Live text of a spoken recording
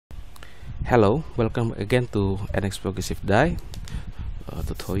Hello, welcome again to NX Progressive Die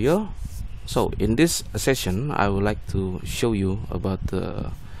tutorial. So in this session I would like to show you about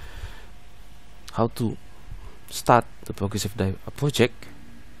how to start the Progressive Die project.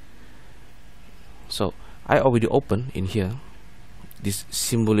 So I already opened in here this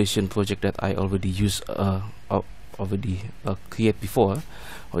simulation project that I already used create before,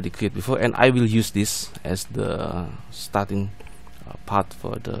 and I will use this as the starting part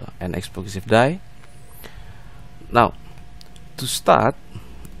for the NX Progressive Die. Now to start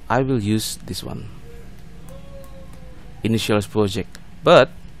I will use this one, Initialize Project. But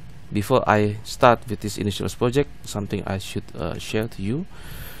before I start with this Initialize Project, something I should share to you.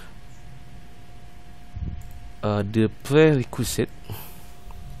 The prerequisite.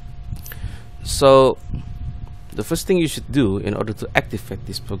 So the first thing you should do in order to activate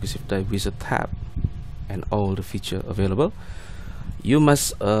this Progressive Die Wizard tab and all the feature available, you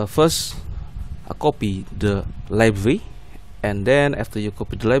must first copy the library, and then after you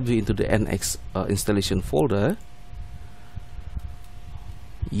copy the library into the NX installation folder,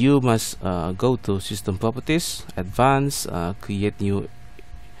 you must go to System Properties, Advanced, create new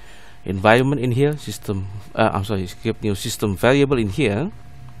environment in here, create new system variable in here.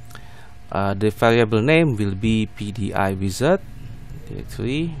 The variable name will be PDI Wizard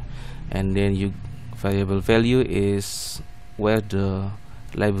directory, and then you variable value is where the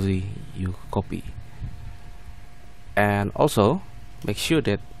library you copy. And also make sure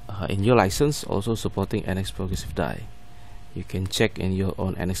that in your license also supporting NX Progressive Die. You can check in your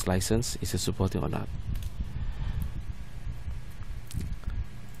own NX license is it supporting or not.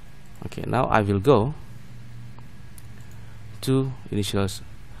 Okay, now I will go to Initialize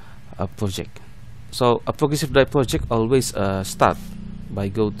Project. So a Progressive Die project always start by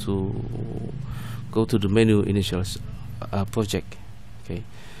go to the menu Initialize Project. Okay,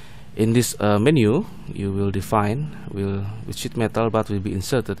 in this menu you will define which sheet metal part will be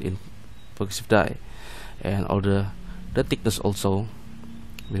inserted in Progressive Die, and all the thickness also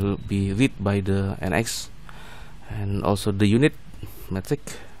will be read by the NX, and also the unit metric,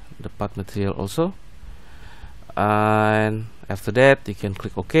 the part material also. And after that you can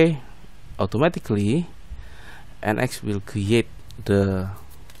click OK. Automatically NX will create the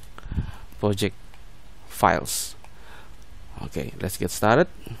project files. Okay, let's get started.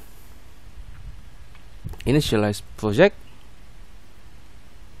 Initialize Project.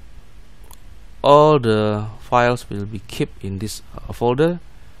 All the files will be kept in this folder.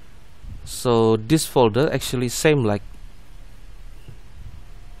 So this folder actually same like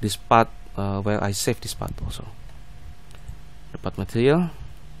this part where I save this part also. The part material,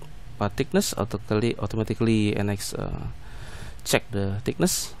 part thickness, automatically NX check the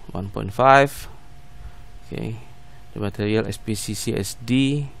thickness 1.5. Okay, the material SPC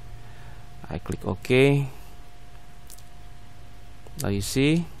CSD. I click OK. Now you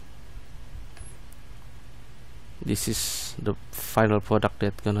see this is the final product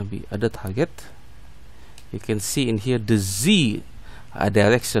that's gonna be the target. You can see in here the Z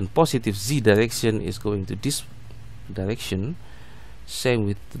direction, positive Z direction is going to this direction. Same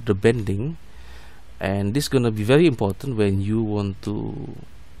with the bending, and this is gonna be very important when you want to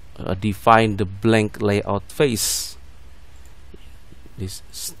define the blank layout face, this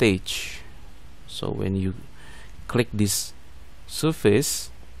stage. So when you click this surface,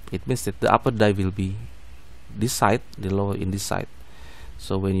 it means that the upper die will be this side, the lower in this side.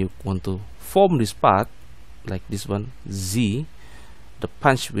 So when you want to form this part like this one, Z, the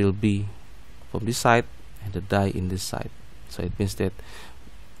punch will be from this side and the die in this side. So it means that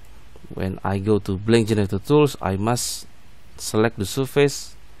when I go to blank generator tools, I must select the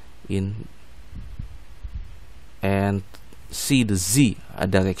surface in and see the Z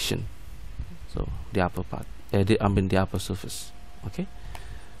direction. So the upper part, the upper surface. Okay.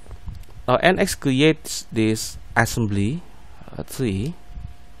 Now NX creates this assembly tree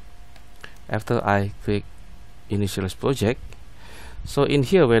after I click Initialize Project. So in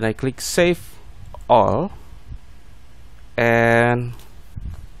here when I click Save All, and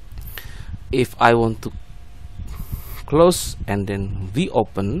if I want to close and then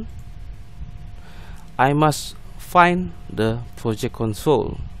reopen, I must find the project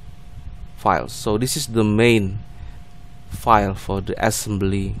console files. So this is the main file for the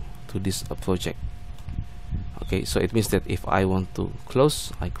assembly to this project. Okay, so it means that if I want to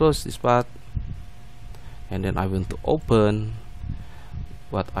close, I close this part, and then I want to open,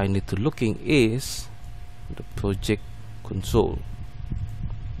 what I need to looking is the project console.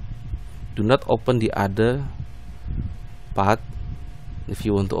 Do not open the other part. If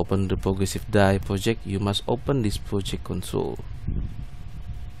you want to open the Progressive Die project, you must open this project console.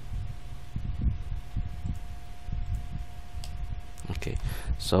 Okay,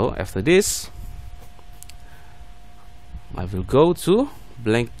 so after this I will go to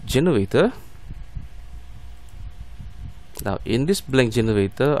blank generator. Now in this blank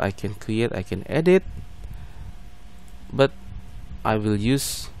generator I can create, I can edit, but I will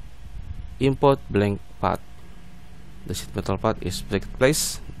use import blank path. The sheet metal path is bracket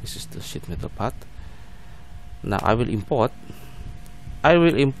place. This is the sheet metal path. Now I will import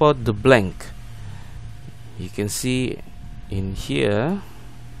the blank. You can see in here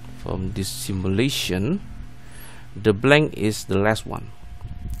from this simulation, the blank is the last one,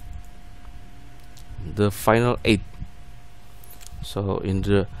 the final 8. So in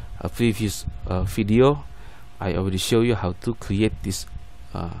the previous video I already show you how to create this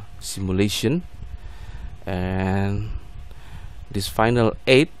simulation, and this final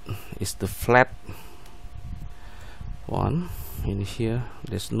 8 is the flat one. In here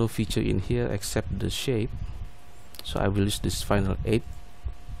there's no feature in here except the shape, so I will use this final 8.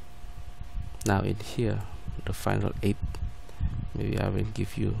 Now in here the final 8, maybe I will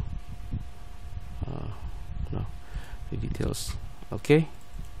give you no, the details. Okay,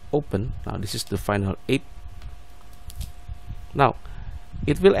 open. Now this is the final 8. Now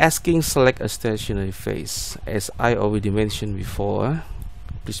it will asking select a stationary face. As I already mentioned before,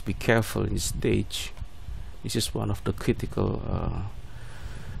 please be careful in this stage. This is one of the critical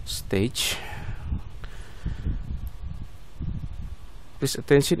stage. Please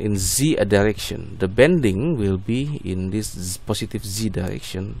attention in Z direction. The bending will be in this positive Z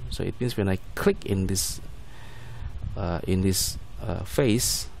direction. So it means when I click in this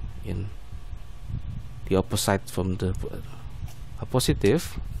face in the opposite from the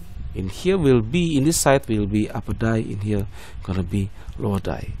positive, in here will be, in this side will be upper die, in here gonna be lower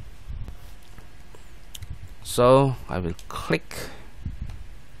die. So I will click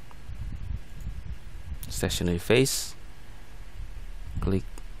stationary face, click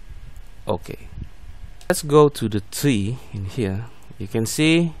OK. Let's go to the tree. In here you can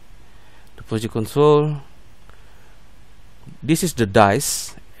see the project control. This is the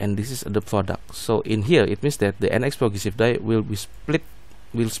dice and this is the product. So in here it means that the NX progressive die will be split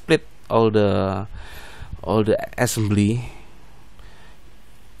all the assembly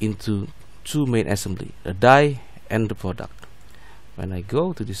into two main assembly, the die and the product. When I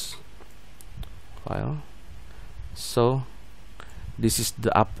go to this file, so this is the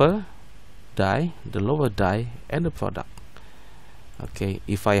upper die, the lower die, and the product. Okay,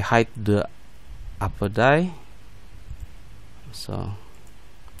 if I hide the upper die, so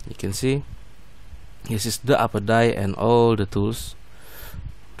you can see this is the upper die and all the tools,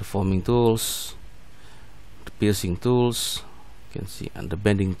 the forming tools, the piercing tools, you can see, and the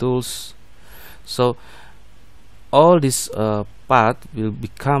bending tools. So all this part will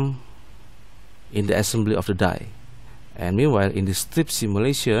become in the assembly of the die. And meanwhile in the strip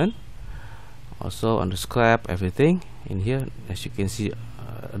simulation, also on the scrap, everything in here, as you can see,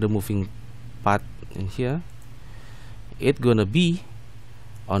 the moving part in here, it gonna be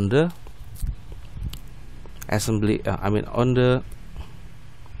on the assembly, on the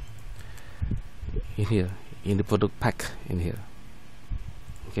in here, in the product pack in here.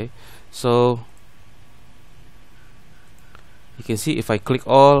 Okay, so you can see if I click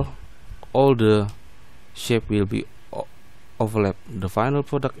all the shape will be overlap, the final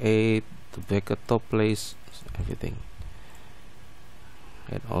product 8, the bracket top place, everything,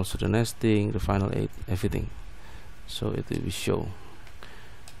 and also the nesting, the final 8, everything. So it will be show.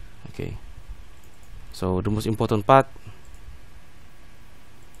 Okay, so the most important part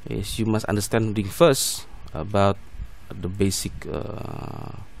is you must understand first about the basic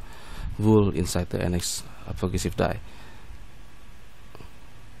rule inside the NX progressive die.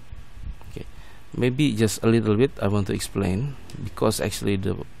 Okay, maybe just a little bit I want to explain, because actually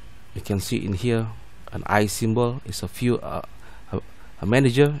you can see in here an eye symbol is a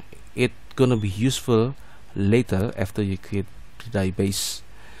manager. It gonna be useful later after you create the die base.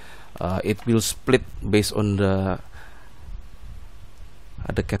 It will split based on the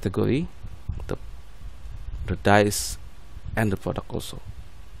category, the dice and the product also.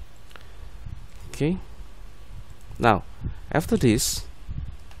 Okay, now after this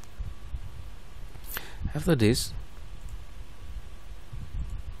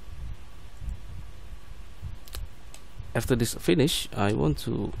finish, I want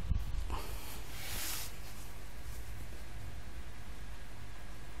to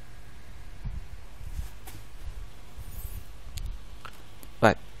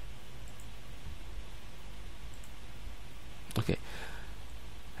right. Okay,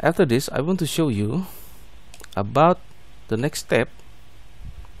 after this I want to show you about the next step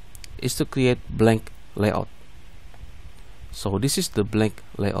is to create blank layout. So this is the blank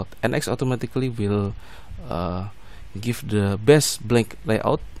layout. NX automatically will give the best blank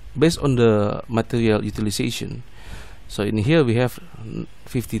layout based on the material utilization. So in here we have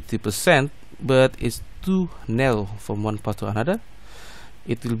 53%, but it's too narrow from one part to another.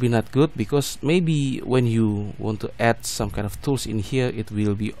 It will be not good, because maybe when you want to add some kind of tools in here, it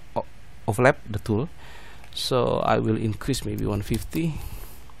will be overlap the tool. So I will increase maybe 150.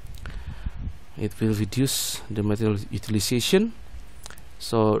 It will reduce the material utilization.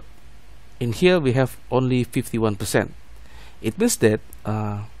 So in here we have only 51%. It means that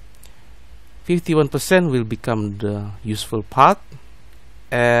 51% will become the useful part,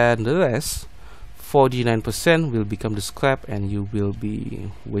 and the rest 49% will become the scrap, and you will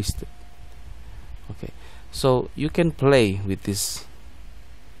be wasted. Okay, so you can play with this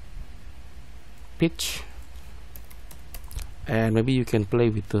pitch, and maybe you can play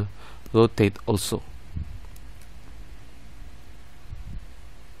with the rotate also.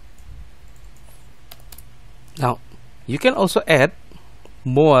 Now you can also add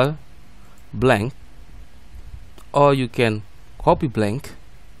more blank, or you can copy blank,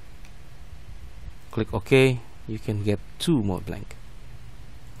 click OK, you can get 2 more blank.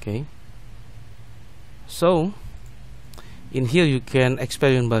 Okay, so in here you can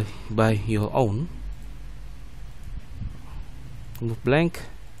experiment by your own. Remove blank.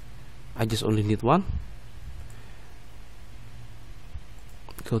 I just only need 1.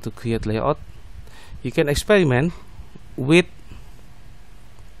 Go to create layout. You can experiment with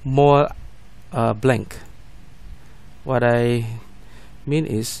more blank. What I mean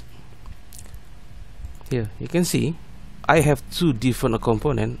is, here you can see I have 2 different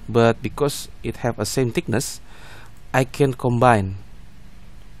components, but because it have a same thickness, I can combine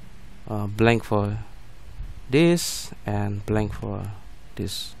blank for this and blank for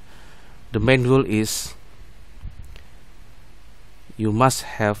this. The main rule is you must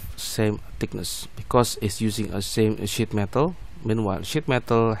have same thickness, because it's using a same sheet metal. Meanwhile, sheet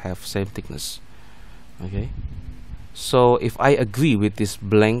metal have same thickness. Okay, so if I agree with this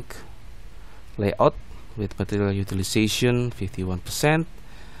blank layout with material utilization 51%,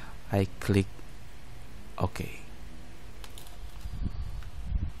 I click OK.